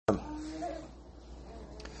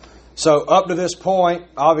So up to this point,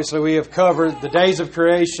 obviously we have covered the days of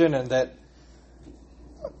creation, and that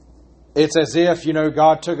it's as if,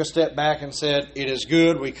 God took a step back and said, it is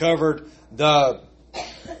good. We covered the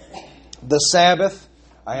Sabbath,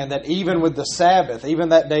 and that even with the Sabbath, even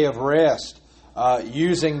that day of rest,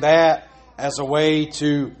 using that as a way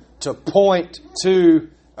to point to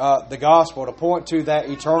the gospel, to point to that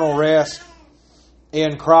eternal rest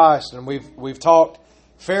in Christ. And we've talked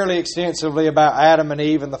fairly extensively about Adam and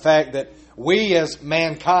Eve and the fact that we as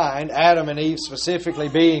mankind, Adam and Eve specifically,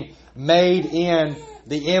 being made in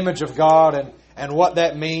the image of God, and what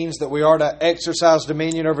that means, that we are to exercise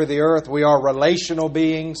dominion over the earth. We are relational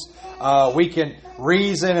beings. We can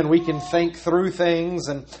reason and we can think through things.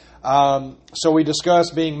 And so we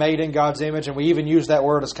discuss being made in God's image, and we even use that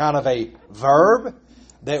word as kind of a verb,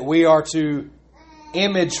 that we are to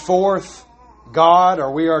image forth God,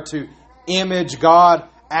 or we are to image God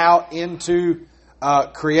out into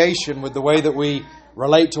creation with the way that we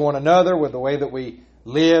relate to one another, with the way that we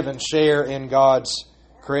live and share in God's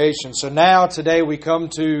creation. So now, today, we come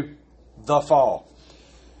to the fall.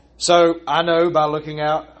 So I know by looking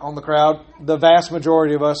out on the crowd, the vast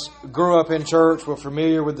majority of us grew up in church, we're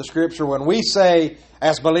familiar with the Scripture. When we say,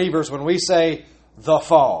 as believers, when we say the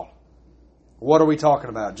fall, what are we talking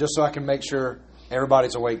about? Just so I can make sure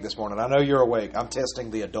everybody's awake this morning. I know you're awake. I'm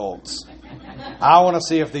testing the adults. I want to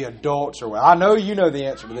see if the adults are awake. I know you know the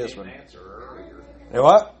answer to this one.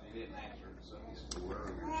 What?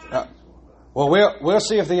 Well, we'll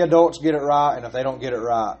see if the adults get it right, and if they don't get it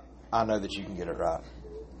right, I know that you can get it right.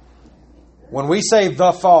 When we say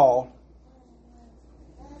the fall,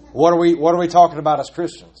 what are we talking about as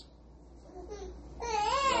Christians?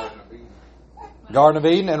 Garden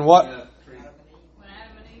of Eden, and what?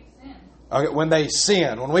 Okay, when they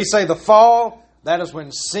sin. When we say the fall, that is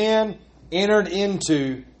when sin entered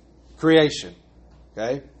into creation.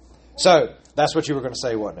 Okay? So, that's what you were going to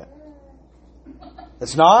say, wasn't it?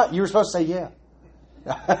 It's not? You were supposed to say yeah.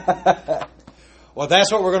 Well,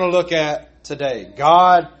 that's what we're going to look at today.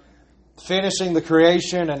 God finishing the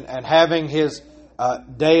creation and having His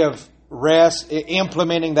day of rest,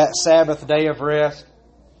 implementing that Sabbath day of rest,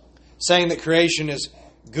 saying that creation is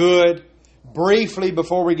good. Briefly,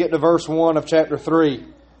 before we get to verse 1 of chapter 3,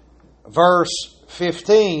 verse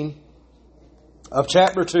 15 of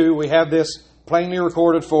chapter 2, we have this plainly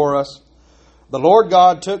recorded for us. The Lord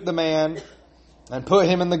God took the man and put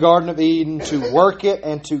him in the Garden of Eden to work it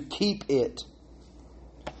and to keep it.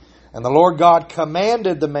 And the Lord God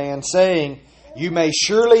commanded the man, saying, You may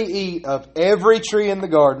surely eat of every tree in the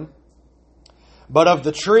garden, but of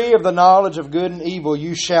the tree of the knowledge of good and evil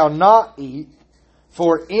you shall not eat,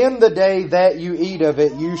 for in the day that you eat of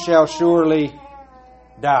it you shall surely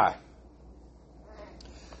die.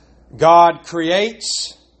 God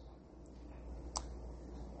creates,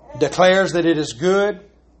 declares that it is good.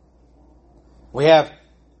 We have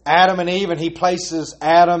Adam and Eve, and He places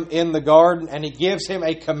Adam in the garden, and He gives him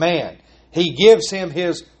a command. He gives him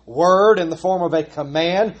His word in the form of a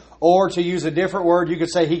command, or to use a different word, you could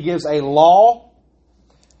say He gives a law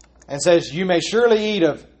and says, You may surely eat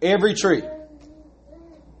of every tree,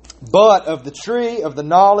 but of the tree of the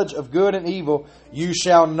knowledge of good and evil you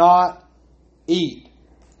shall not eat.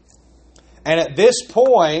 And at this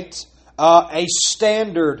point, a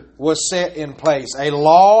standard was set in place. A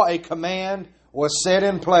law, a command was set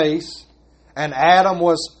in place, and Adam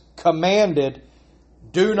was commanded,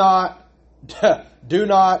 do not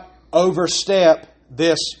overstep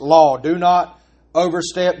this law. Do not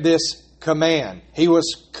overstep this command. He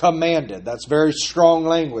was commanded. That's very strong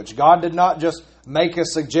language. God did not just make a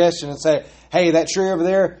suggestion and say, hey, that tree over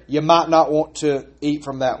there, you might not want to eat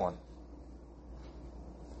from that one.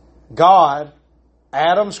 God,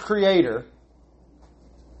 Adam's creator,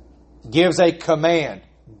 gives a command.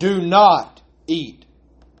 Do not eat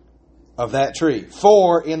of that tree.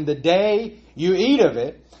 For in the day you eat of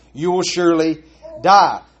it, you will surely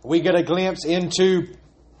die. We get a glimpse into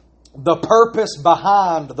the purpose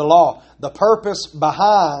behind the law, the purpose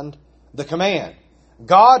behind the command.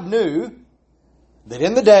 God knew that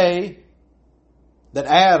in the day that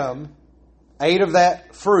Adam ate of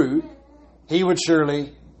that fruit, he would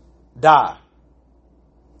surely die.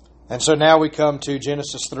 And so now we come to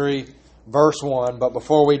Genesis 3, verse 1. But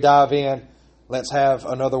before we dive in, let's have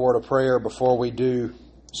another word of prayer before we do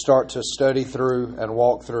start to study through and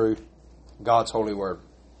walk through God's holy word.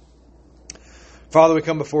 Father, we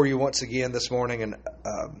come before you once again this morning, and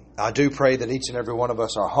I do pray that each and every one of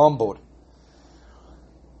us are humbled,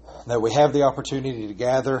 that we have the opportunity to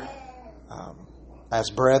gather as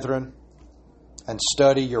brethren and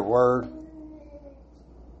study your word.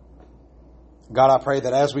 God, I pray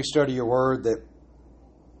that as we study your word, that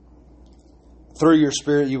through your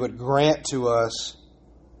Spirit, you would grant to us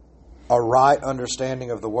a right understanding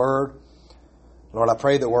of the Word. Lord, I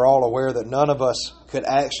pray that we're all aware that none of us could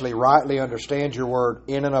actually rightly understand your Word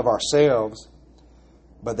in and of ourselves,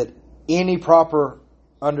 but that any proper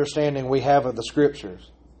understanding we have of the Scriptures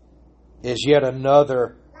is yet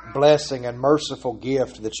another blessing and merciful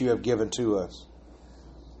gift that you have given to us.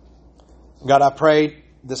 God, I pray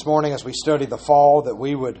this morning as we study the fall that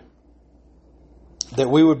we would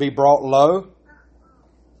be brought low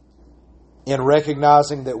in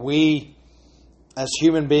recognizing that we, as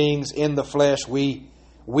human beings in the flesh, we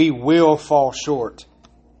will fall short.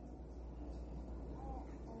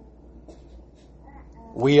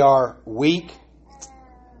 We are weak.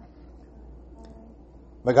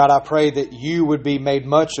 But God, I pray that you would be made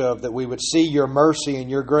much of, that we would see your mercy and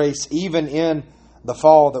your grace even in the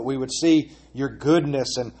fall, that we would see your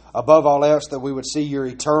goodness, and above all else, that we would see your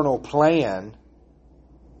eternal plan,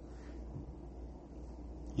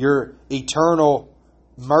 your eternal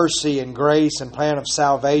mercy and grace and plan of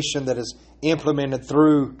salvation that is implemented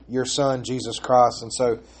through your Son, Jesus Christ. And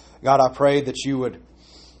so, God, I pray that you would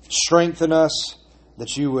strengthen us,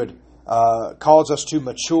 that you would cause us to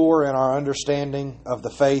mature in our understanding of the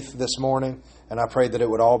faith this morning. And I pray that it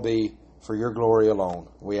would all be for your glory alone.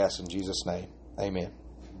 We ask in Jesus' name. Amen.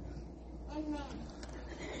 Amen.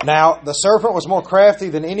 Now, the serpent was more crafty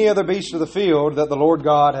than any other beast of the field that the Lord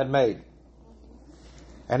God had made.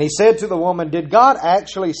 And he said to the woman, did God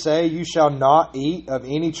actually say you shall not eat of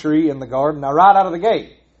any tree in the garden? Now, right out of the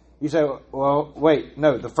gate, you say, well, wait,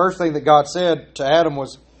 no. The first thing that God said to Adam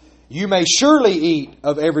was, you may surely eat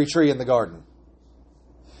of every tree in the garden.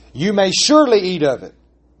 You may surely eat of it.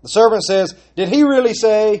 The serpent says, did he really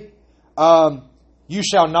say, you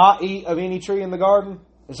shall not eat of any tree in the garden?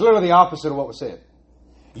 It's literally the opposite of what was said.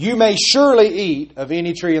 You may surely eat of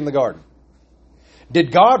any tree in the garden.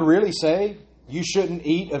 Did God really say you shouldn't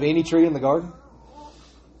eat of any tree in the garden?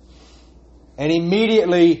 And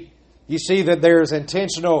immediately you see that there's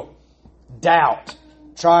intentional doubt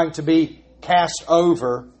trying to be cast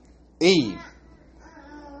over Eve.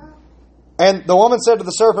 And the woman said to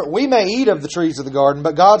the serpent, we may eat of the trees of the garden,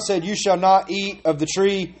 but God said, you shall not eat of the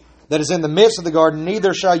tree that is in the midst of the garden,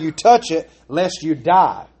 neither shall you touch it, lest you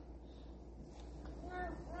die.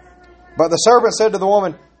 But the serpent said to the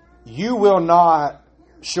woman, you will not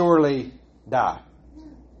surely die.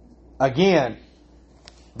 Again,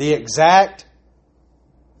 the exact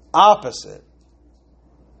opposite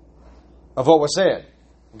of what was said.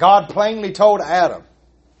 God plainly told Adam,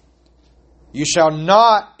 you shall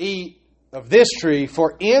not eat of this tree,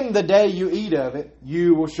 for in the day you eat of it,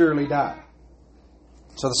 you will surely die.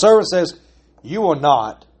 So the serpent says, you will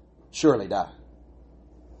not surely die.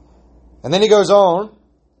 And then he goes on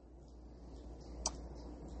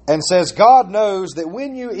and says, God knows that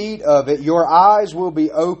when you eat of it, your eyes will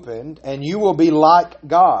be opened, and you will be like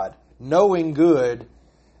God, knowing good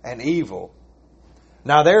and evil.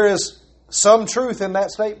 Now there is some truth in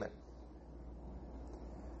that statement.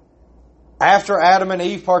 After Adam and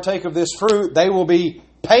Eve partake of this fruit, they will be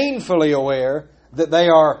painfully aware that they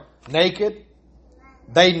are naked.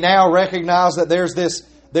 They now recognize that there's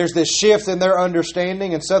this shift in their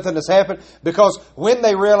understanding and something has happened, because when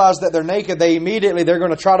they realize that they're naked, they're going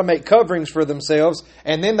to try to make coverings for themselves,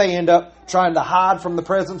 and then they end up trying to hide from the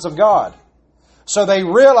presence of God. So they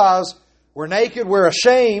realize we're naked, we're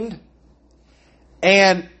ashamed,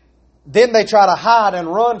 and then they try to hide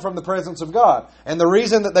and run from the presence of God. And the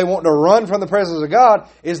reason that they want to run from the presence of God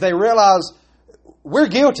is they realize we're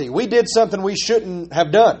guilty. We did something we shouldn't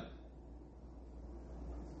have done.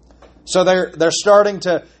 So they're starting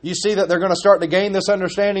to, you see that they're going to start to gain this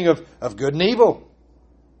understanding of good and evil.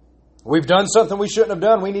 We've done something we shouldn't have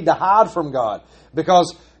done. We need to hide from God,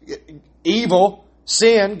 because evil,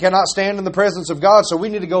 sin, cannot stand in the presence of God. So we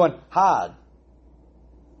need to go and hide.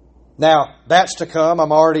 Now, that's to come.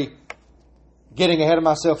 I'm already getting ahead of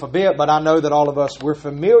myself a bit, but I know that all of us, we're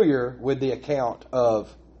familiar with the account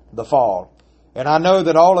of the fall. And I know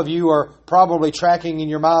that all of you are probably tracking in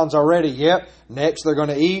your minds already. Yep, next they're going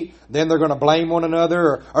to eat, then they're going to blame one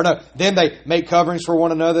another, or no, then they make coverings for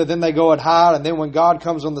one another, then they go and hide, and then when God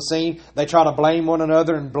comes on the scene, they try to blame one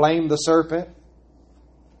another and blame the serpent.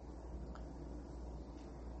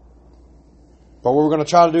 But what we're going to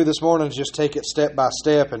try to do this morning is just take it step by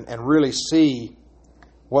step and really see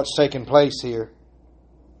what's taking place here.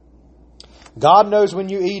 God knows when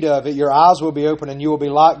you eat of it, your eyes will be open and you will be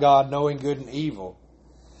like God, knowing good and evil.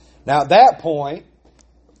 Now at that point,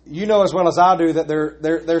 you know as well as I do that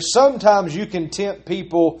there's sometimes you can tempt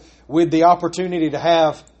people with the opportunity to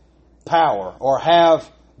have power or have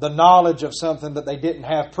the knowledge of something that they didn't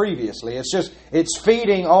have previously. It's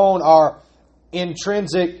feeding on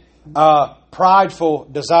intrinsic, prideful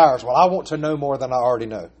desires. Well, I want to know more than I already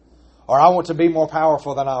know. Or I want to be more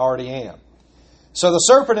powerful than I already am. So the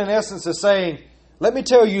serpent, in essence, is saying, let me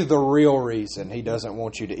tell you the real reason he doesn't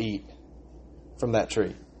want you to eat from that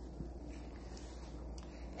tree.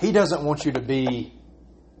 He doesn't want you to be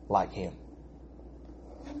like him.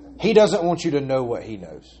 He doesn't want you to know what he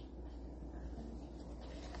knows.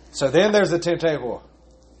 So then there's the temptation.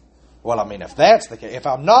 Well, I mean, if that's the case, if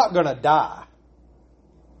I'm not going to die,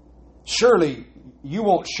 surely, you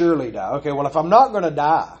won't surely die. Okay, well, if I'm not going to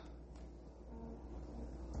die,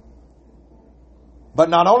 but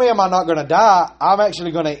not only am I not going to die, I'm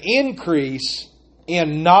actually going to increase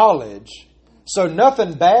in knowledge. So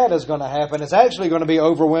nothing bad is going to happen. It's actually going to be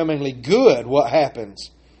overwhelmingly good what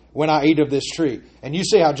happens when I eat of this tree. And you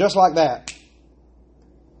see how just like that,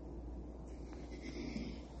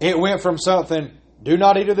 it went from something, do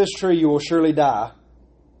not eat of this tree, you will surely die,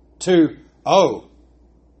 to, oh,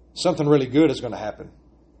 something really good is going to happen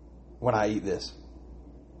when I eat this.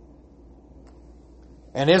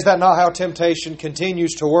 And is that not how temptation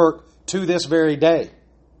continues to work to this very day?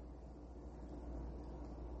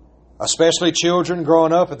 Especially children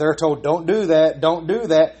growing up, and they're told, don't do that, don't do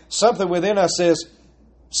that. Something within us says,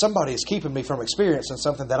 somebody is keeping me from experiencing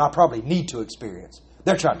something that I probably need to experience.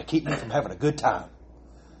 They're trying to keep me from having a good time.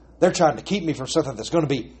 They're trying to keep me from something that's going to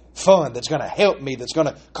be fun, that's going to help me, that's going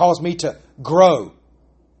to cause me to grow.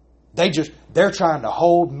 They're trying to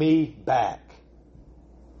hold me back.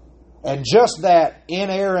 And just that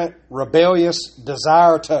inerrant, rebellious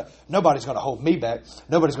desire to, nobody's going to hold me back.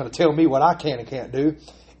 Nobody's going to tell me what I can and can't do.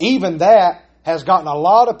 Even that has gotten a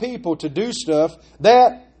lot of people to do stuff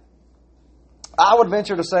that I would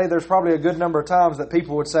venture to say there's probably a good number of times that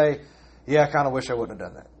people would say, yeah, I kind of wish I wouldn't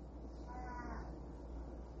have done that.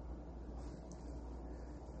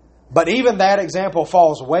 But even that example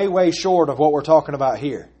falls way, way short of what we're talking about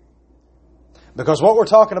here. Because what we're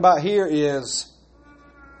talking about here is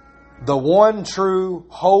the one true,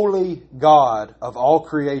 holy God of all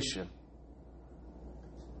creation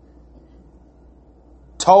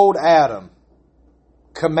told Adam,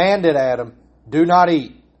 commanded Adam, do not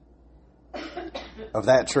eat of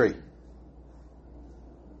that tree.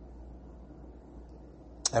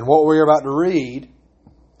 And what we're about to read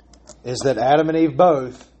is that Adam and Eve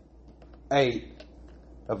both ate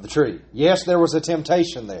of the tree. Yes, there was a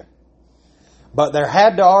temptation there. But there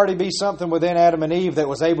had to already be something within Adam and Eve that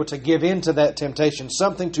was able to give in to that temptation,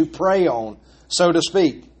 something to prey on, so to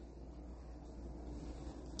speak.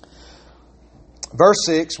 Verse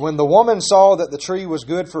 6, when the woman saw that the tree was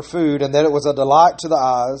good for food, and that it was a delight to the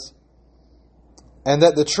eyes, and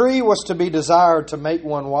that the tree was to be desired to make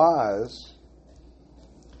one wise,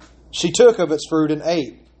 she took of its fruit and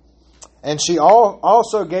ate. And she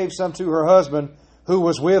also gave some to her husband who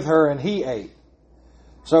was with her, and he ate.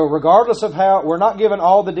 So regardless of how, we're not given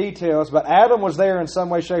all the details, but Adam was there in some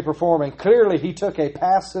way, shape, or form, and clearly he took a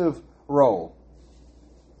passive role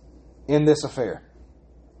in this affair.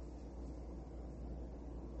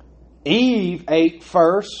 Eve ate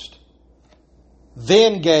first,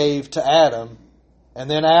 then gave to Adam, and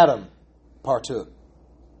then Adam partook.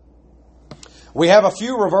 We have a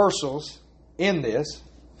few reversals in this.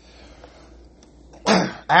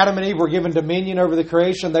 Adam and Eve were given dominion over the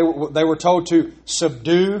creation. They were told to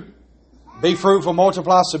subdue, be fruitful,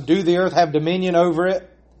 multiply, subdue the earth, have dominion over it.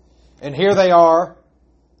 And here they are,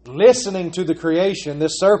 listening to the creation.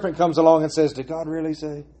 This serpent comes along and says, did God really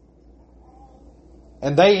say?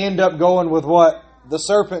 And they end up going with what the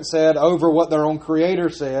serpent said over what their own Creator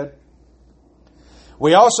said.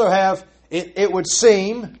 We also have, it would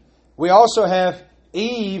seem, we also have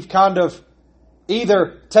Eve kind of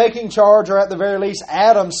either taking charge or at the very least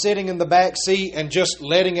Adam sitting in the back seat and just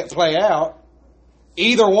letting it play out.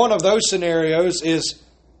 Either one of those scenarios is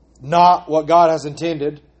not what God has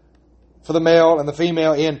intended for the male and the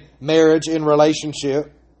female in marriage, in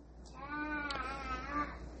relationship.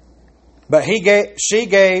 But she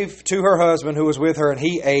gave to her husband who was with her, and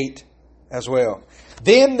he ate as well.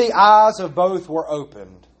 Then the eyes of both were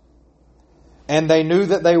opened, and they knew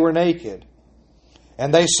that they were naked.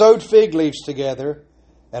 And they sewed fig leaves together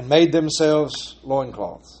and made themselves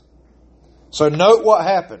loincloths. So note what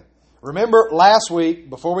happened. Remember last week,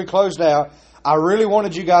 before we closed out, I really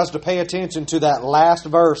wanted you guys to pay attention to that last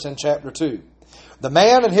verse in chapter 2. The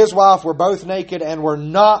man and his wife were both naked and were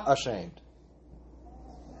not ashamed.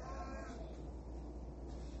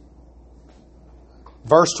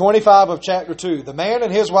 Verse 25 of chapter 2. The man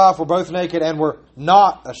and his wife were both naked and were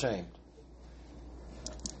not ashamed.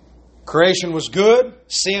 Creation was good.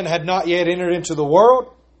 Sin had not yet entered into the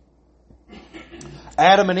world.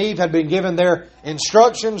 Adam and Eve had been given their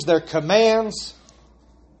instructions, their commands,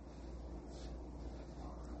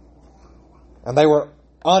 and they were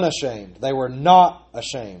unashamed. They were not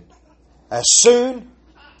ashamed. As soon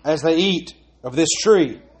as they eat of this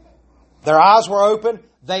tree, their eyes were open,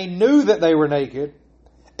 they knew that they were naked,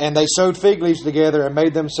 and they sewed fig leaves together and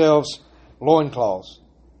made themselves loincloths.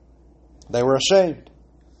 They were ashamed.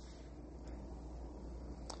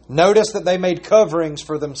 Notice that they made coverings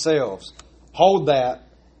for themselves. Hold that.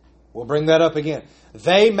 We'll bring that up again.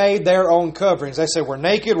 They made their own coverings. They said, we're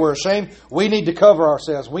naked, we're ashamed, we need to cover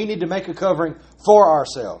ourselves. We need to make a covering for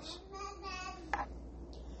ourselves.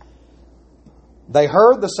 They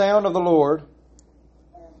heard the sound of the Lord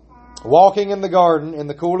walking in the garden in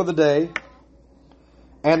the cool of the day,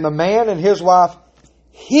 and the man and his wife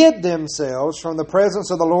hid themselves from the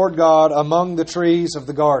presence of the Lord God among the trees of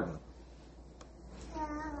the garden.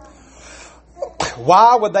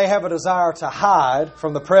 Why would they have a desire to hide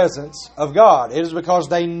from the presence of God? It is because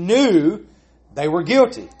they knew they were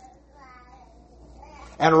guilty.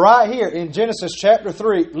 And right here in Genesis chapter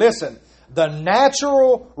 3, listen, the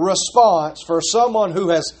natural response for someone who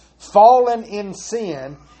has fallen in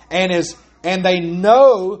sin and they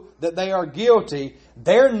know that they are guilty,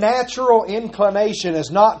 their natural inclination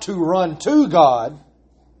is not to run to God,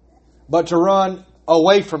 but to run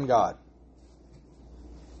away from God.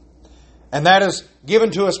 And that is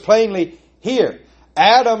given to us plainly here.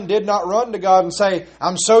 Adam did not run to God and say,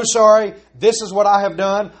 I'm so sorry, this is what I have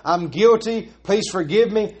done, I'm guilty, please forgive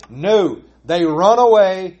me. No, they run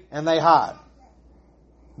away and they hide.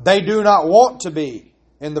 They do not want to be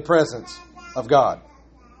in the presence of God.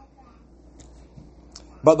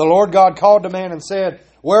 But the Lord God called to man and said,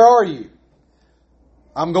 where are you?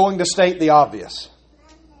 I'm going to state the obvious.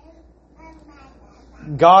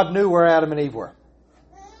 God knew where Adam and Eve were.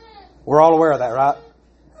 We're all aware of that, right?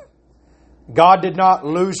 God did not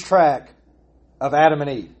lose track of Adam and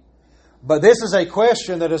Eve. But this is a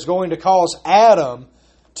question that is going to cause Adam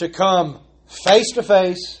to come face to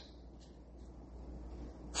face,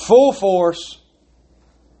 full force,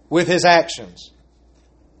 with his actions.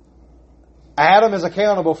 Adam is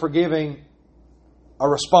accountable for giving a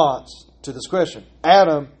response to this question.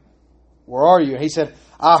 Adam, where are you? And he said,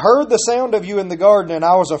 I heard the sound of you in the garden, and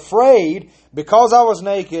I was afraid because I was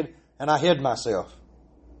naked, and I hid myself.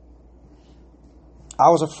 I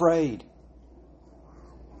was afraid.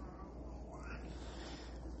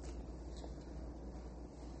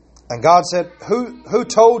 And God said, Who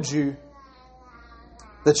told you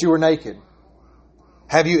that you were naked?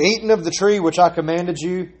 Have you eaten of the tree which I commanded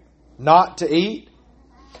you not to eat?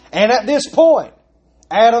 And at this point,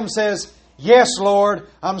 Adam says, yes, Lord,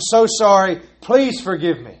 I'm so sorry. Please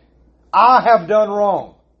forgive me. I have done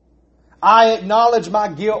wrong. I acknowledge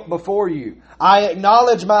my guilt before you. I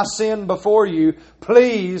acknowledge my sin before you.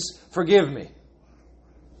 Please forgive me.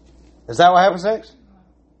 Is that what happens next?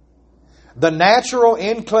 The natural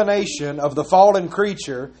inclination of the fallen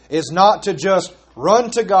creature is not to just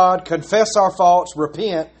run to God, confess our faults,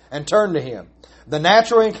 repent, and turn to Him. The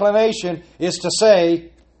natural inclination is to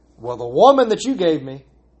say, well, the woman that you gave me,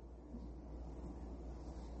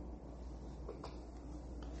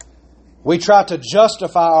 we try to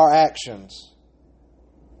justify our actions.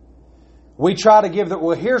 We try to give the,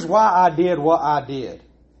 well, here's why I did what I did.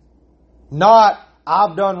 Not,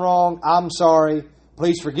 I've done wrong, I'm sorry,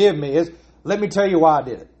 please forgive me. Let me tell you why I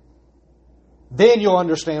did it. Then you'll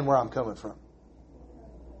understand where I'm coming from.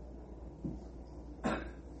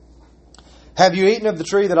 Have you eaten of the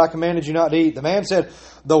tree that I commanded you not to eat? The man said,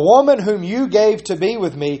 the woman whom you gave to be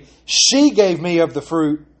with me, she gave me of the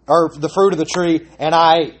fruit, or the fruit of the tree, and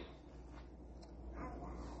I ate.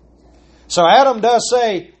 So Adam does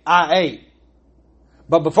say, I ate.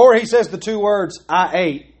 But before he says the two words, I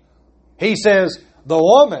ate, he says, the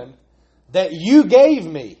woman that you gave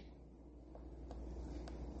me.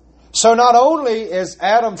 So not only is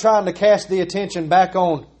Adam trying to cast the attention back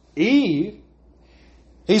on Eve,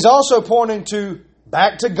 he's also pointing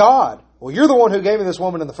back to God. Well, you're the one who gave me this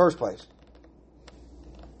woman in the first place.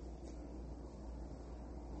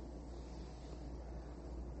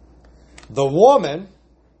 The woman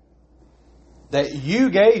that you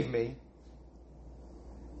gave me,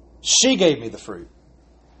 she gave me the fruit.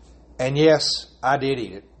 And yes, I did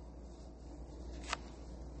eat it.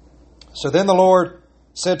 So then the Lord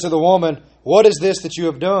said to the woman, what is this that you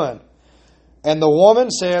have done? And the woman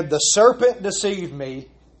said, the serpent deceived me,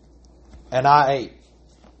 and I ate.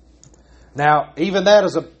 Now, even that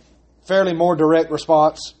is a fairly more direct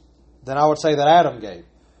response than I would say that Adam gave.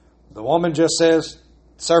 The woman just says,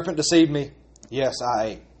 serpent deceived me, yes, I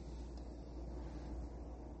ate.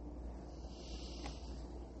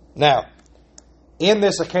 Now, in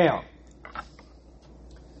this account,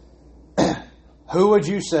 who would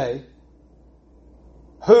you say,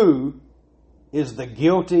 who is the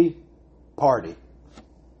guilty party?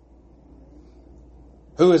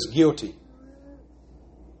 Who is guilty?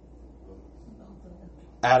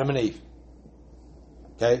 Adam and Eve.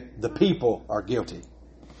 Okay? The people are guilty.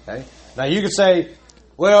 Okay? Now you could say,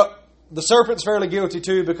 well, the serpent's fairly guilty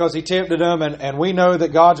too because he tempted them, and we know that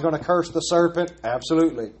God's going to curse the serpent.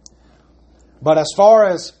 Absolutely. But as far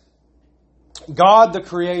as God the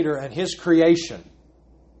Creator and His creation,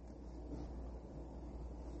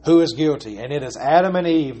 who is guilty? And it is Adam and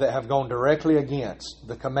Eve that have gone directly against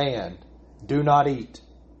the command, do not eat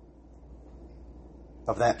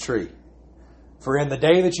of that tree. For in the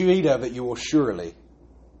day that you eat of it, you will surely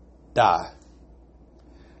die.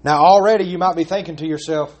 Now already you might be thinking to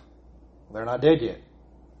yourself, they're not dead yet.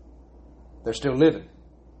 They're still living.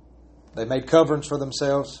 They made coverings for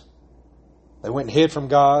themselves. They went and hid from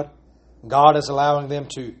God. God is allowing them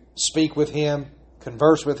to speak with Him,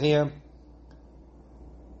 converse with Him.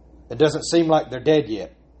 It doesn't seem like they're dead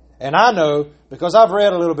yet. And I know, because I've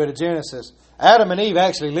read a little bit of Genesis, Adam and Eve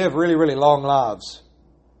actually lived really, really long lives.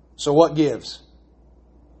 So what gives?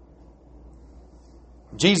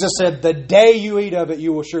 Jesus said, the day you eat of it,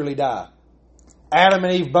 you will surely die. Adam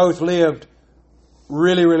and Eve both lived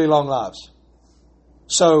really, really long lives.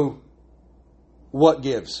 So, what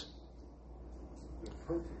gives?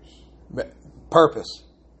 Purpose.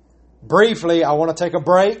 Briefly, I want to take a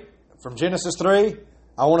break from Genesis 3.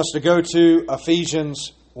 I want us to go to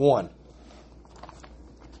Ephesians 1.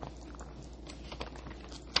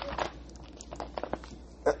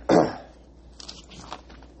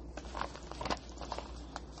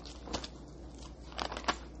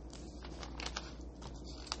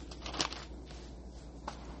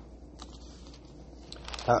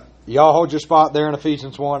 Y'all hold your spot there in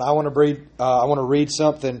Ephesians 1. I want to read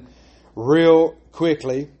something real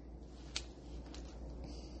quickly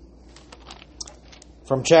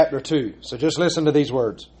from chapter 2. So just listen to these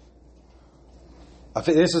words.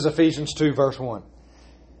 This is Ephesians 2, verse 1.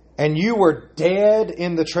 And you were dead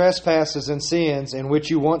in the trespasses and sins in which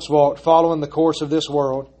you once walked, following the course of this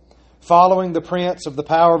world, following the prince of the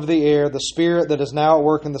power of the air, the spirit that is now at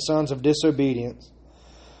work in the sons of disobedience,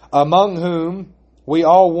 among whom we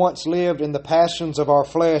all once lived in the passions of our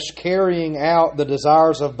flesh, carrying out the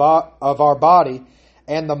desires of our body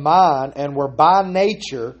and the mind, and were by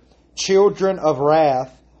nature children of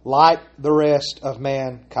wrath like the rest of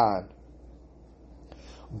mankind.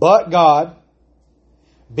 But God,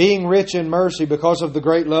 being rich in mercy because of the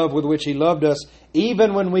great love with which He loved us,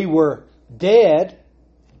 even when we were dead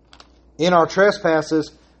in our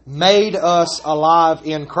trespasses, made us alive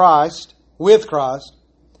in Christ, with Christ.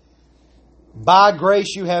 By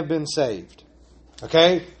grace you have been saved.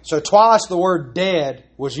 Okay? So twice the word dead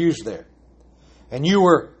was used there. And you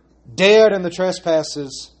were dead in the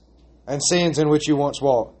trespasses and sins in which you once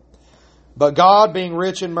walked. But God, being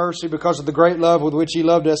rich in mercy because of the great love with which He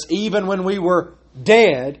loved us, even when we were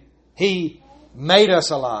dead, He made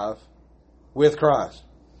us alive with Christ.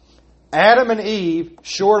 Adam and Eve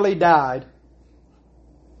surely died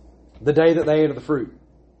the day that they ate of the fruit.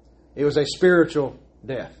 It was a spiritual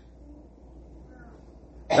death.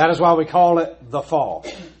 That is why we call it the fall.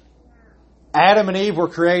 Adam and Eve were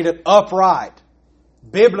created upright.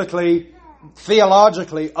 Biblically,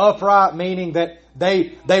 theologically, upright, meaning that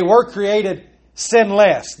they were created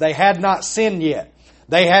sinless. They had not sinned yet.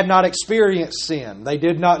 They had not experienced sin. They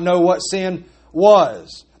did not know what sin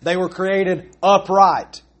was. They were created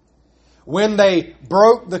upright. When they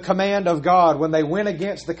broke the command of God, when they went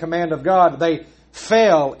against the command of God, they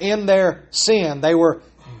fell in their sin. They were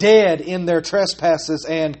dead in their trespasses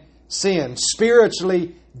and sin,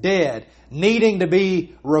 spiritually dead, needing to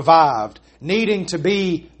be revived, needing to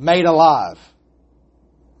be made alive.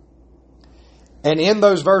 And in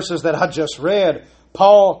those verses that I just read,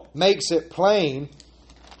 Paul makes it plain.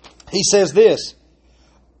 He says this,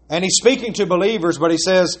 and he's speaking to believers, but he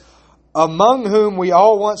says, among whom we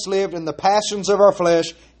all once lived in the passions of our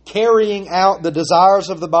flesh, carrying out the desires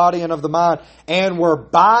of the body and of the mind, and were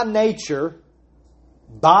by nature,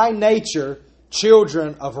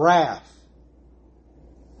 children of wrath.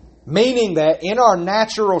 Meaning that in our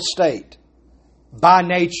natural state, by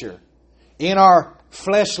nature, in our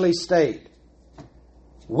fleshly state,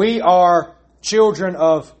 we are children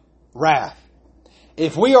of wrath.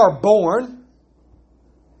 If we are born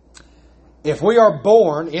in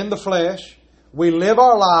the flesh, we live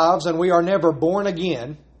our lives and we are never born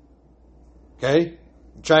again. Okay?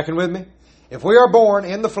 You tracking with me? If we are born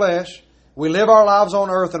in the flesh, we live our lives on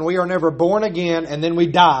earth and we are never born again, and then we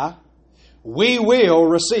die, we will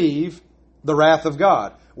receive the wrath of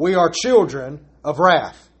God. We are children of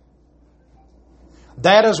wrath.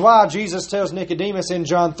 That is why Jesus tells Nicodemus in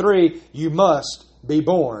John 3, you must be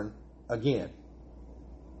born again.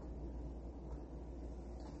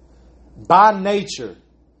 By nature,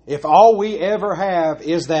 if all we ever have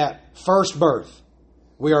is that first birth,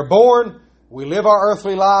 we are born, we live our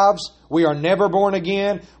earthly lives, we are never born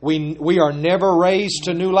again, we are never raised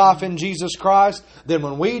to new life in Jesus Christ, then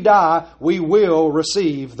when we die, we will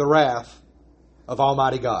receive the wrath of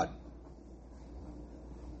Almighty God.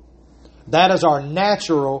 That is our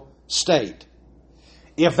natural state.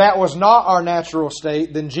 If that was not our natural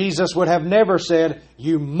state, then Jesus would have never said,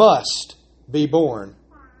 you must be born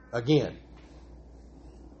again.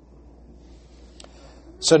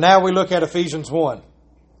 So now we look at Ephesians 1.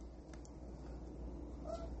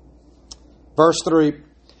 Verse 3.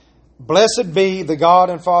 Blessed be the God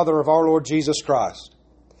and Father of our Lord Jesus Christ,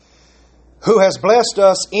 who has blessed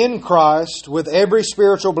us in Christ with every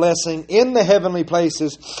spiritual blessing in the heavenly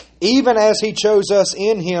places, even as He chose us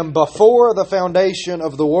in Him before the foundation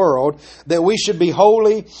of the world, that we should be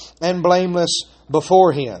holy and blameless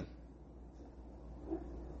before Him.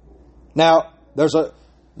 Now,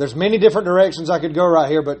 there's many different directions I could go right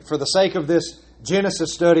here, but for the sake of this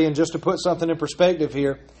Genesis study and just to put something in perspective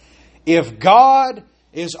here, if God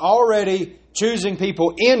is already choosing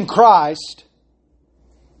people in Christ,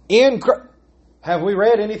 have we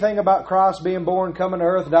read anything about Christ being born, coming to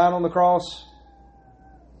earth, dying on the cross?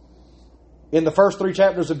 In the first 3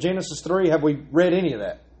 chapters of Genesis 3, have we read any of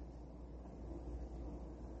that?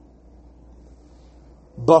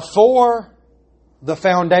 Before the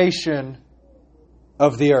foundation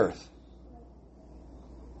of the earth.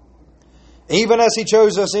 Even as He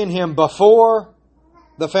chose us in Him before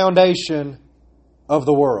the foundation of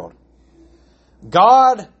the world.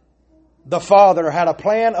 God the Father had a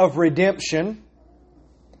plan of redemption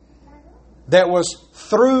that was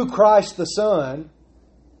through Christ the Son,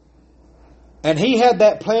 and He had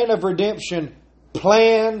that plan of redemption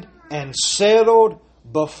planned and settled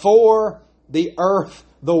before the earth,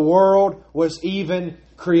 the world, was even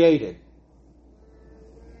created.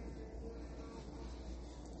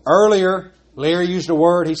 Earlier, Larry used a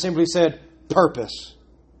word, he simply said, purpose.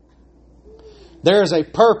 There is a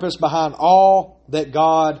purpose behind all that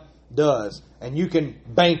God does. And you can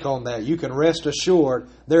bank on that. You can rest assured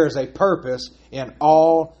there is a purpose in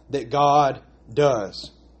all that God does.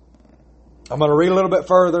 I'm going to read a little bit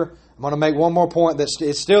further. I'm going to make one more point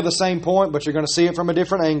it's still the same point, but you're going to see it from a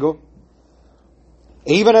different angle.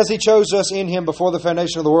 Even as He chose us in Him before the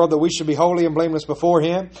foundation of the world, that we should be holy and blameless before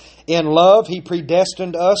Him. In love, He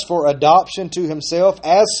predestined us for adoption to Himself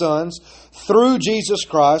as sons through Jesus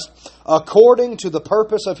Christ, according to the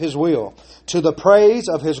purpose of His will, to the praise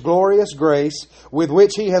of His glorious grace, with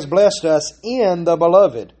which He has blessed us in the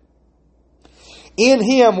Beloved. In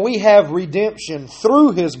Him we have redemption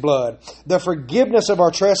through His blood, the forgiveness of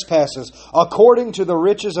our trespasses, according to the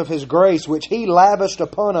riches of His grace, which He lavished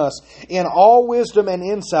upon us in all wisdom and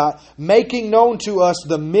insight, making known to us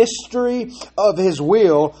the mystery of His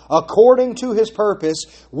will, according to His purpose,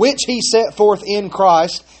 which He set forth in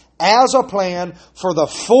Christ as a plan for the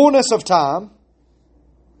fullness of time,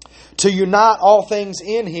 to unite all things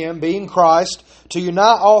in Him, being Christ, to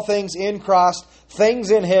unite all things in Christ,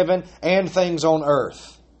 things in heaven and things on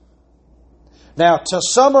earth. Now, to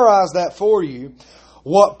summarize that for you,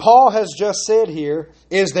 what Paul has just said here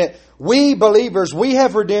is that we believers, we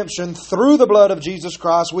have redemption through the blood of Jesus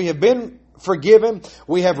Christ. We have been forgiven.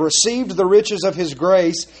 We have received the riches of His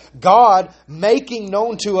grace. God making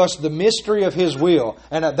known to us the mystery of His will.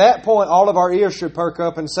 And at that point, all of our ears should perk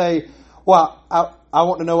up and say, well, I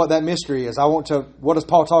want to know what that mystery is. What is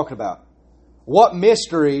Paul talking about? What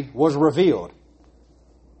mystery was revealed?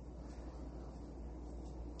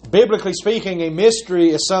 Biblically speaking, a mystery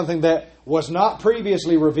is something that was not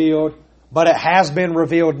previously revealed, but it has been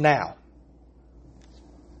revealed now.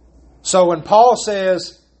 So when Paul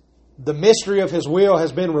says the mystery of His will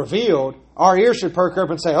has been revealed, our ears should perk up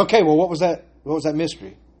and say, okay, well, what was that? What was that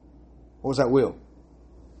mystery? What was that will?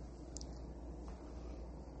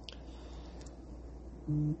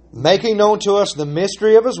 Making known to us the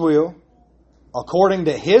mystery of His will, according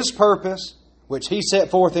to His purpose, which He set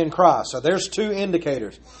forth in Christ. So there's 2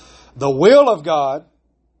 indicators. The will of God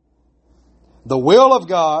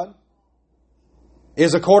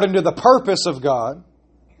is according to the purpose of God.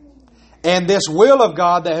 And this will of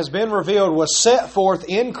God that has been revealed was set forth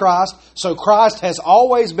in Christ. So Christ has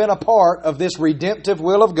always been a part of this redemptive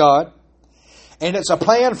will of God. And it's a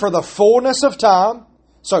plan for the fullness of time.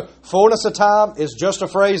 So, fullness of time is just a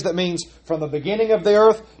phrase that means from the beginning of the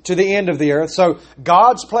earth to the end of the earth. So,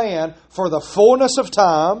 God's plan for the fullness of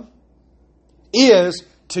time is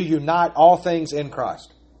to unite all things in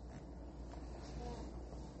Christ.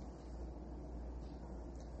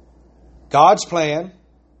 God's plan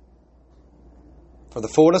for the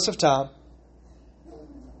fullness of time,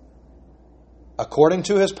 according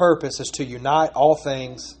to His purpose, is to unite all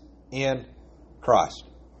things in Christ.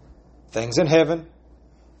 Things in heaven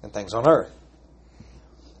and things on earth.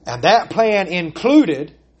 And that plan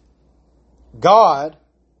included God,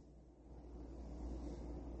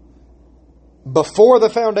 before the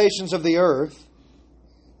foundations of the earth,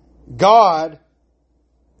 God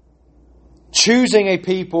choosing a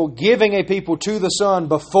people, giving a people to the Son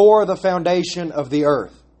before the foundation of the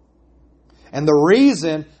earth. And the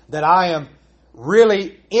reason that I am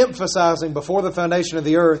really emphasizing before the foundation of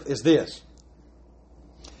the earth is this.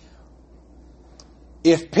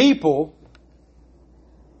 If people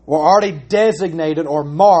were already designated or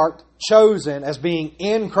marked, chosen as being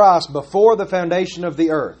in Christ before the foundation of the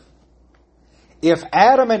earth, if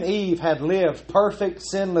Adam and Eve had lived perfect,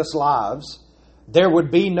 sinless lives, there would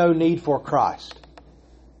be no need for Christ.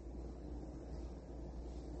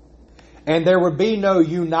 And there would be no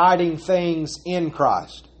uniting things in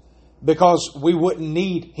Christ, because we wouldn't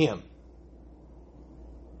need Him.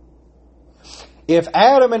 If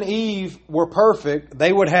Adam and Eve were perfect,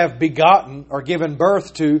 they would have begotten or given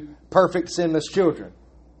birth to perfect, sinless children.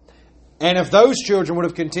 And if those children would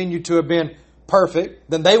have continued to have been perfect,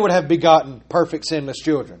 then they would have begotten perfect, sinless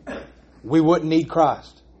children. We wouldn't need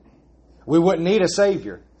Christ. We wouldn't need a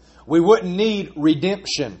Savior. We wouldn't need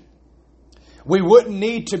redemption. We wouldn't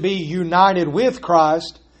need to be united with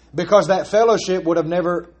Christ, because that fellowship would have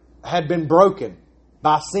never had been broken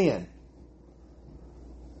by sin.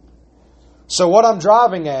 So what I'm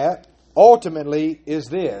driving at ultimately is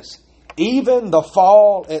this. Even the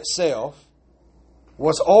fall itself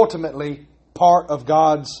was ultimately part of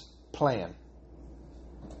God's plan.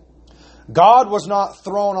 God was not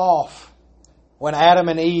thrown off when Adam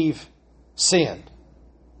and Eve sinned.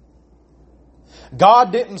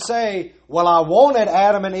 God didn't say, well, I wanted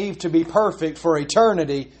Adam and Eve to be perfect for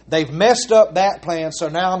eternity. They've messed up that plan, so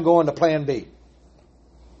now I'm going to plan B.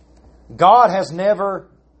 God has never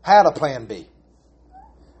had a plan B,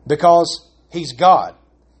 because He's God.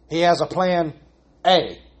 He has a plan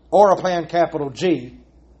A, or a plan capital G,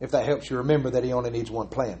 if that helps you remember that He only needs one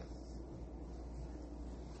plan.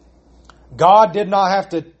 God did not have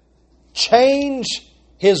to change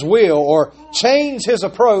His will or change His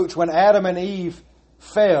approach when Adam and Eve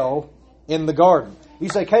fell in the garden. You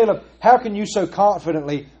say, Caleb, how can you so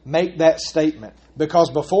confidently make that statement? Because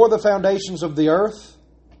before the foundations of the earth,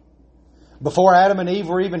 before Adam and Eve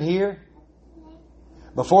were even here,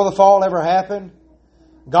 before the fall ever happened,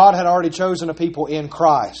 God had already chosen a people in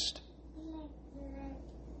Christ.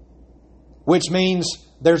 Which means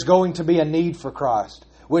there's going to be a need for Christ.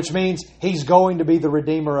 Which means He's going to be the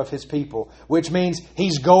Redeemer of His people. Which means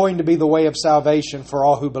He's going to be the way of salvation for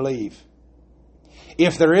all who believe.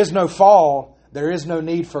 If there is no fall, there is no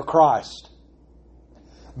need for Christ.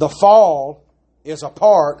 The fall is a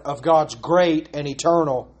part of God's great and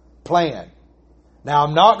eternal plan. Now,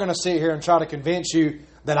 I'm not going to sit here and try to convince you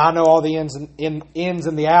that I know all the ins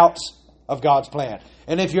and the outs of God's plan.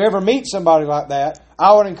 And if you ever meet somebody like that,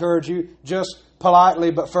 I would encourage you, just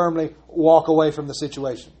politely but firmly walk away from the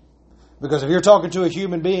situation. Because if you're talking to a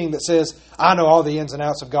human being that says, I know all the ins and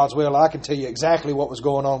outs of God's will, I can tell you exactly what was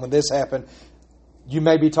going on when this happened, you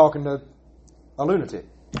may be talking to a lunatic.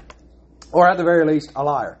 Or at the very least, a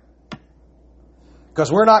liar.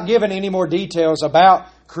 Because we're not given any more details about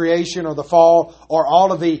creation or the fall or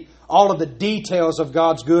all of the details of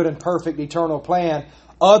God's good and perfect eternal plan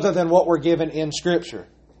other than what we're given in Scripture.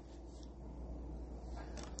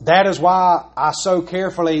 That is why I so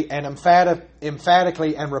carefully and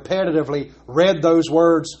emphatically and repetitively read those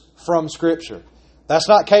words from Scripture. That's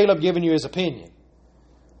not Caleb giving you his opinion.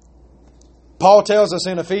 Paul tells us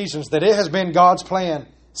in Ephesians that it has been God's plan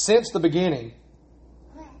since the beginning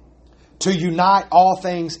to unite all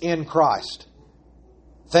things in Christ.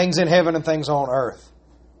 Things in heaven and things on earth.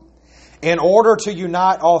 In order to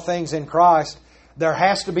unite all things in Christ, there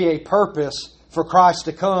has to be a purpose for Christ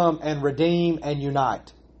to come and redeem and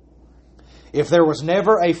unite. If there was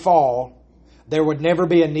never a fall, there would never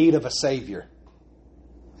be a need of a Savior.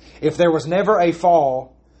 If there was never a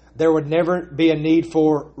fall, there would never be a need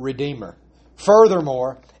for Redeemer.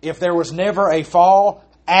 Furthermore, if there was never a fall,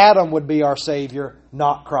 Adam would be our Savior,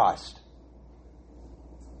 not Christ.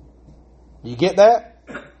 You get that?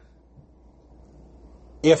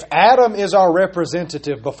 If Adam is our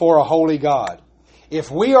representative before a holy God,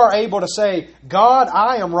 if we are able to say, God,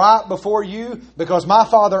 I am right before you because my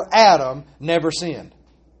father Adam never sinned,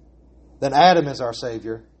 then Adam is our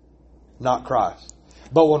Savior, not Christ.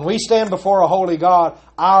 But when we stand before a holy God,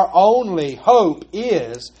 our only hope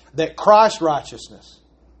is that Christ's righteousness,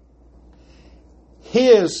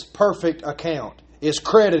 His perfect account, is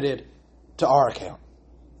credited to our account.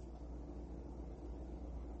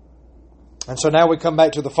 And so now we come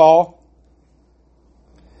back to the fall.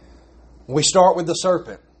 We start with the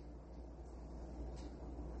serpent.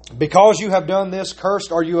 Because you have done this,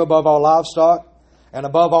 cursed are you above all livestock, and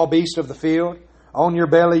above all beasts of the field. On your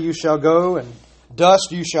belly you shall go, and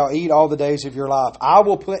dust you shall eat all the days of your life. I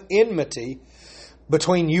will put enmity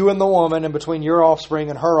between you and the woman, and between your offspring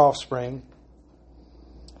and her offspring.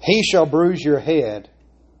 He shall bruise your head,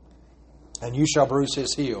 and you shall bruise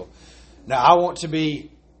his heel. Now I want to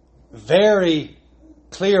be very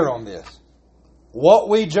clear on this. What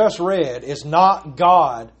we just read is not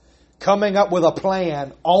God coming up with a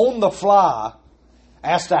plan on the fly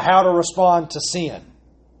as to how to respond to sin.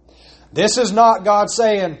 This is not God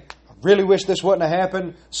saying, I really wish this wouldn't have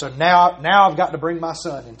happened, so now I've got to bring my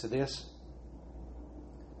son into this.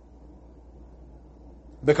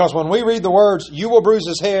 Because when we read the words, you will bruise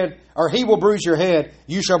his head, or he will bruise your head,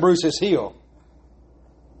 you shall bruise his heel.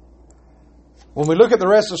 When we look at the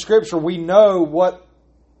rest of Scripture, we know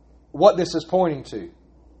what this is pointing to.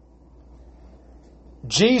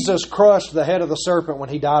 Jesus crushed the head of the serpent when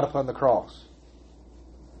He died upon the cross.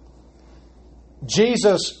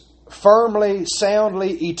 Jesus firmly,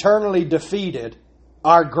 soundly, eternally defeated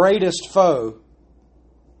our greatest foe.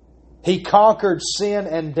 He conquered sin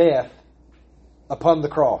and death upon the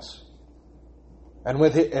cross. And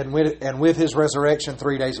with His resurrection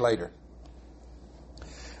 3 days later.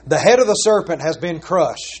 The head of the serpent has been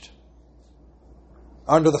crushed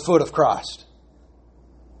under the foot of Christ.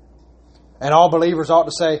 And all believers ought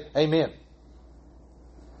to say, Amen.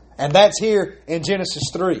 And that's here in Genesis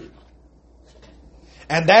 3.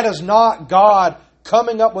 And that is not God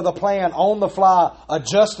coming up with a plan on the fly,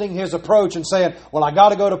 adjusting His approach and saying, well, I got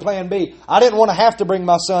to go to plan B. I didn't want to have to bring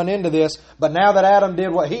my son into this, but now that Adam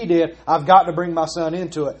did what he did, I've got to bring my son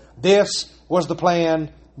into it. This was the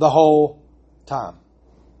plan the whole time.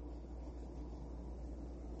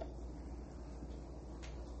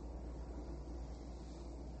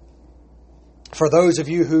 For those of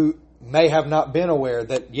you who may have not been aware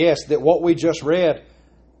that, yes, that what we just read,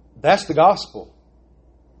 that's the gospel.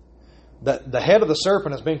 That the head of the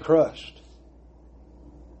serpent has been crushed.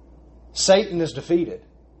 Satan is defeated.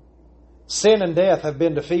 Sin and death have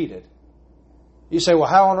been defeated. You say, well,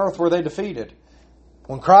 how on earth were they defeated?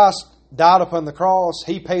 When Christ died upon the cross,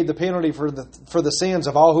 He paid the penalty for the sins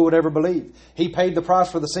of all who would ever believe. He paid the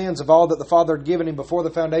price for the sins of all that the Father had given Him before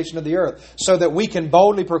the foundation of the earth, so that we can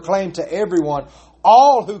boldly proclaim to everyone,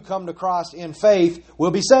 all who come to Christ in faith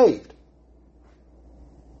will be saved.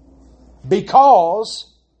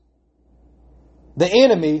 Because the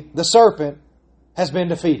enemy, the serpent, has been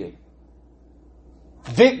defeated.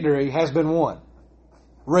 Victory has been won.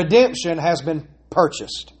 Redemption has been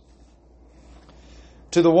purchased.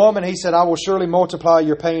 To the woman, He said, I will surely multiply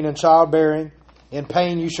your pain in childbearing. In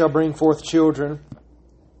pain you shall bring forth children.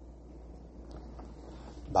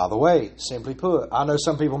 By the way, simply put, I know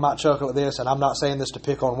some people might chuckle at this, and I'm not saying this to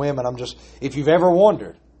pick on women. If you've ever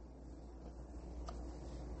wondered,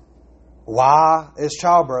 why is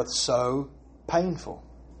childbirth so painful?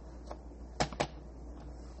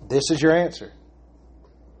 This is your answer.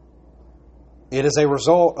 It is a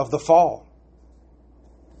result of the fall.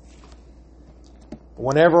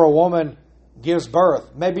 Whenever a woman gives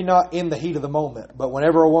birth, maybe not in the heat of the moment, but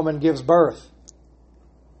whenever a woman gives birth,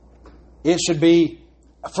 it should be,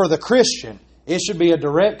 for the Christian, it should be a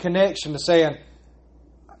direct connection to saying,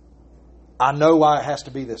 I know why it has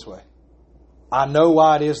to be this way. I know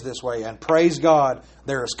why it is this way. And praise God,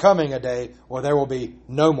 there is coming a day where there will be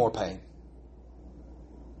no more pain.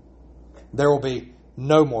 There will be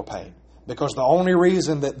no more pain. Because the only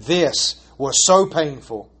reason that this was so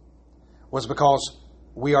painful was because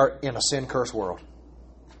we are in a sin-cursed world.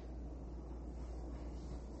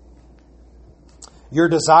 Your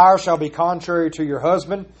desire shall be contrary to your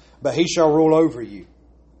husband, but he shall rule over you.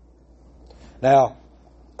 Now,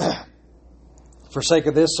 for sake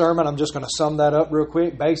of this sermon, I'm just going to sum that up real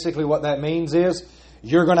quick. Basically, what that means is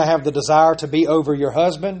you're going to have the desire to be over your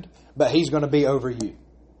husband, but he's going to be over you.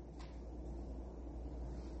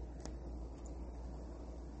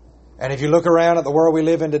 And if you look around at the world we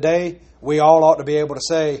live in today, we all ought to be able to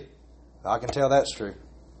say, I can tell that's true.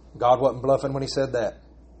 God wasn't bluffing when He said that.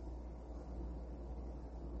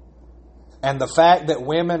 And the fact that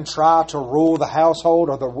women try to rule the household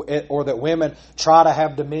or that women try to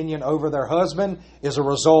have dominion over their husband is a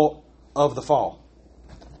result of the fall.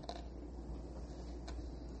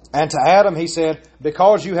 And to Adam he said,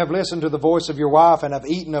 because you have listened to the voice of your wife and have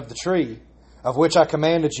eaten of the tree, of which I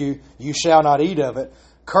commanded you, you shall not eat of it.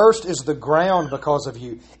 Cursed is the ground because of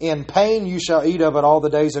you. In pain you shall eat of it all the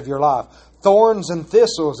days of your life. Thorns and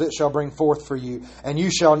thistles it shall bring forth for you, and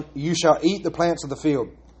you shall eat the plants of the field.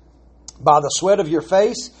 By the sweat of your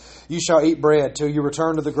face you shall eat bread till you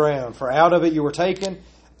return to the ground. For out of it you were taken,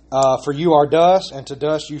 for you are dust, and to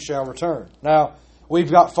dust you shall return. Now,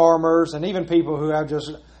 we've got farmers and even people who have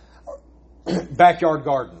just backyard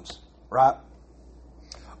gardens, right?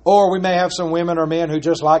 Or we may have some women or men who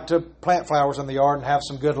just like to plant flowers in the yard and have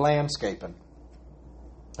some good landscaping.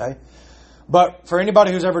 Okay? But for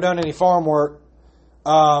anybody who's ever done any farm work,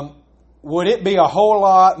 would it be a whole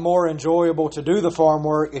lot more enjoyable to do the farm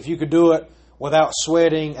work if you could do it without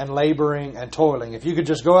sweating and laboring and toiling? If you could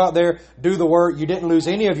just go out there, do the work, you didn't lose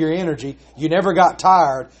any of your energy, you never got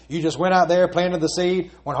tired, you just went out there, planted the seed,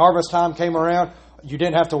 when harvest time came around, you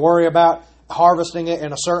didn't have to worry about harvesting it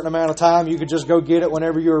in a certain amount of time. You could just go get it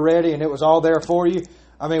whenever you were ready and it was all there for you.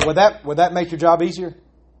 I mean, would that make your job easier?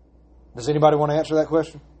 Does anybody want to answer that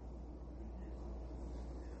question?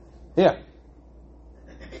 Yeah.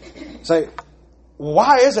 Say,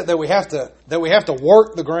 why is it that we have to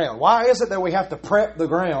work the ground? Why is it that we have to prep the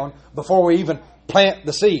ground before we even plant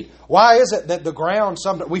the seed? Why is it that the ground,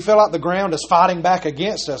 we feel like the ground is fighting back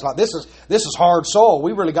against us? Like this is hard soil.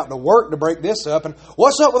 We really got to work to break this up. And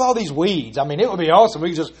what's up with all these weeds? I mean, it would be awesome. We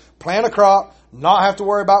could just plant a crop, not have to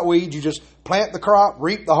worry about weeds. You just plant the crop,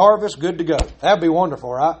 reap the harvest, good to go. That'd be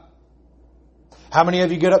wonderful, right? How many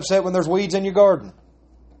of you get upset when there's weeds in your garden?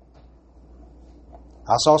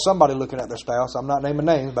 I saw somebody looking at their spouse. I'm not naming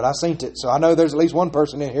names, but I seen it. So I know there's at least one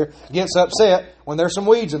person in here gets upset when there's some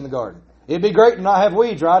weeds in the garden. It'd be great to not have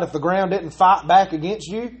weeds, right? If the ground didn't fight back against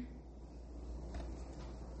you.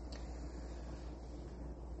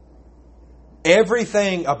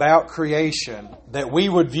 Everything about creation that we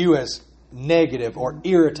would view as negative or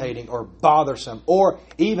irritating or bothersome or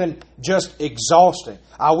even just exhausting.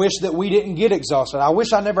 I wish that we didn't get exhausted. I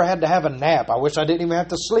wish I never had to have a nap. I wish I didn't even have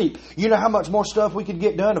to sleep. You know how much more stuff we could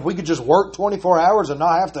get done if we could just work 24 hours and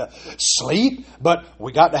not have to sleep? But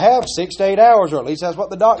we got to have 6 to 8 hours, or at least that's what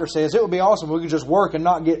the doctor says. It would be awesome if we could just work and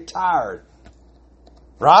not get tired.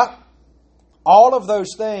 Right? All of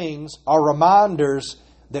those things are reminders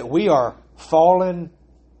that we are fallen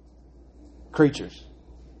creatures.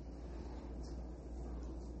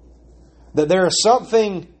 That there is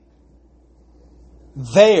something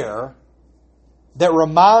there that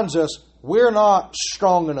reminds us we're not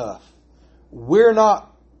strong enough. We're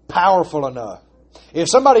not powerful enough. If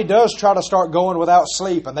somebody does try to start going without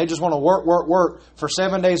sleep and they just want to work for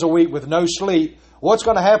 7 days a week with no sleep, what's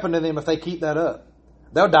going to happen to them if they keep that up?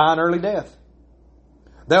 They'll die an early death.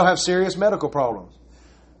 They'll have serious medical problems.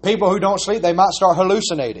 People who don't sleep, they might start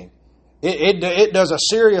hallucinating. It does a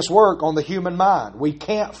serious work on the human mind. We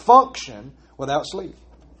can't function without sleep.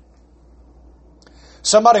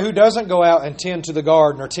 Somebody who doesn't go out and tend to the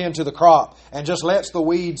garden or tend to the crop and just lets the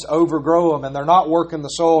weeds overgrow them and they're not working the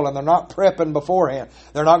soil and they're not prepping beforehand,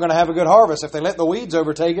 they're not going to have a good harvest. If they let the weeds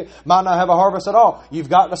overtake it, might not have a harvest at all. You've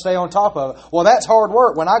got to stay on top of it. Well, that's hard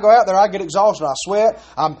work. When I go out there, I get exhausted. I sweat.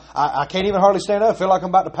 I can't even hardly stand up. I feel like I'm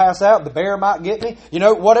about to pass out. The bear might get me. You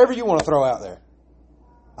know, whatever you want to throw out there.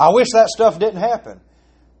 I wish that stuff didn't happen.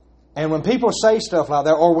 And when people say stuff like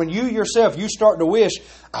that, or when you yourself, you start to wish,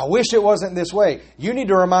 I wish it wasn't this way, you need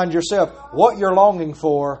to remind yourself, what you're longing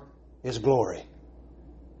for is glory.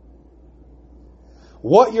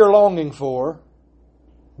 What you're longing for,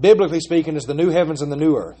 biblically speaking, is the new heavens and the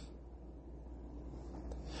new earth.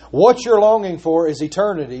 What you're longing for is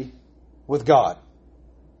eternity with God.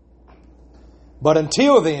 But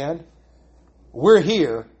until then, we're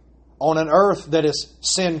here on an earth that is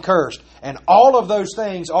sin-cursed. And all of those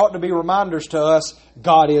things ought to be reminders to us,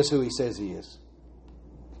 God is who He says He is.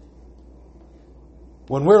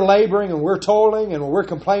 When we're laboring and we're toiling and when we're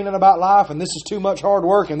complaining about life and this is too much hard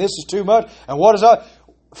work and this is too much, and what is that?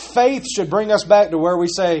 Faith should bring us back to where we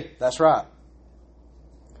say, that's right.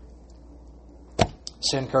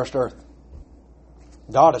 Sin-cursed earth.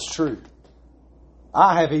 God is true.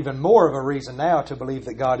 I have even more of a reason now to believe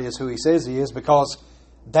that God is who He says He is, because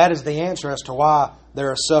that is the answer as to why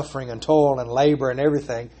there is suffering and toil and labor and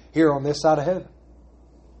everything here on this side of heaven.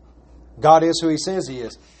 God is who He says He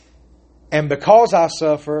is. And because I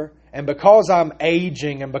suffer, and because I'm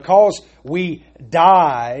aging, and because we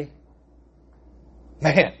die,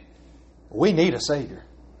 man, we need a Savior.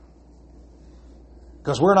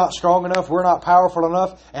 Because we're not strong enough, we're not powerful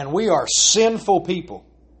enough, and we are sinful people.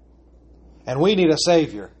 And we need a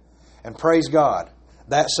Savior. And praise God,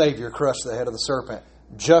 that Savior crushed the head of the serpent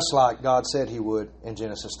just like God said He would in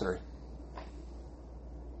Genesis 3.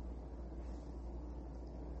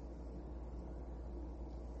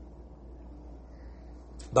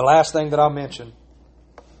 The last thing that I'll mention,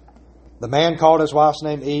 the man called his wife's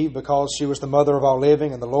name Eve because she was the mother of all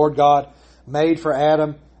living, and the Lord God made for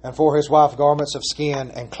Adam and for his wife garments of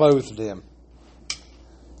skin and clothed them.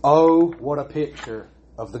 Oh, what a picture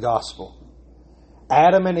of the gospel.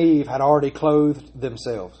 Adam and Eve had already clothed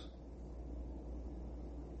themselves.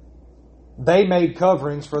 They made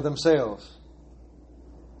coverings for themselves.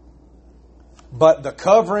 But the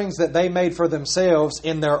coverings that they made for themselves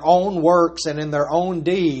in their own works and in their own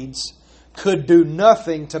deeds could do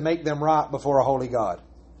nothing to make them right before a holy God.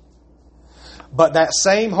 But that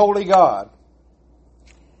same holy God,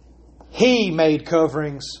 He made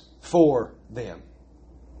coverings for them.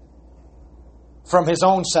 From His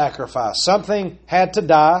own sacrifice. Something had to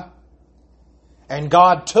die, and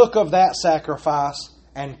God took of that sacrifice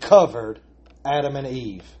and covered Adam and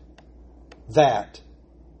Eve. That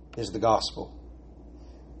is the gospel.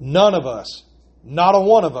 None of us, not a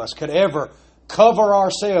one of us, could ever cover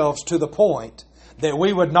ourselves to the point that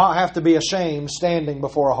we would not have to be ashamed standing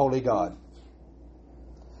before a holy God.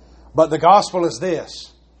 But the gospel is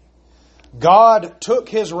this. God took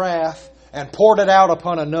His wrath and poured it out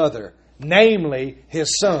upon another, namely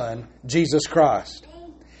His Son, Jesus Christ.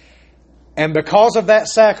 And because of that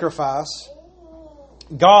sacrifice,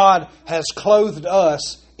 God has clothed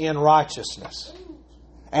us in righteousness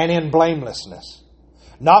and in blamelessness.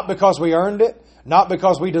 Not because we earned it, not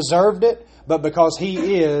because we deserved it, but because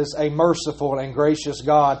He is a merciful and gracious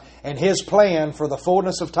God. And His plan for the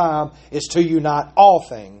fullness of time is to unite all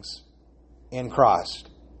things in Christ.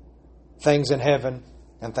 Things in heaven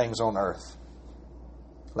and things on earth.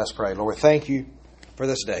 Let's pray. Lord, thank You for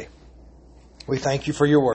this day. We thank You for Your word.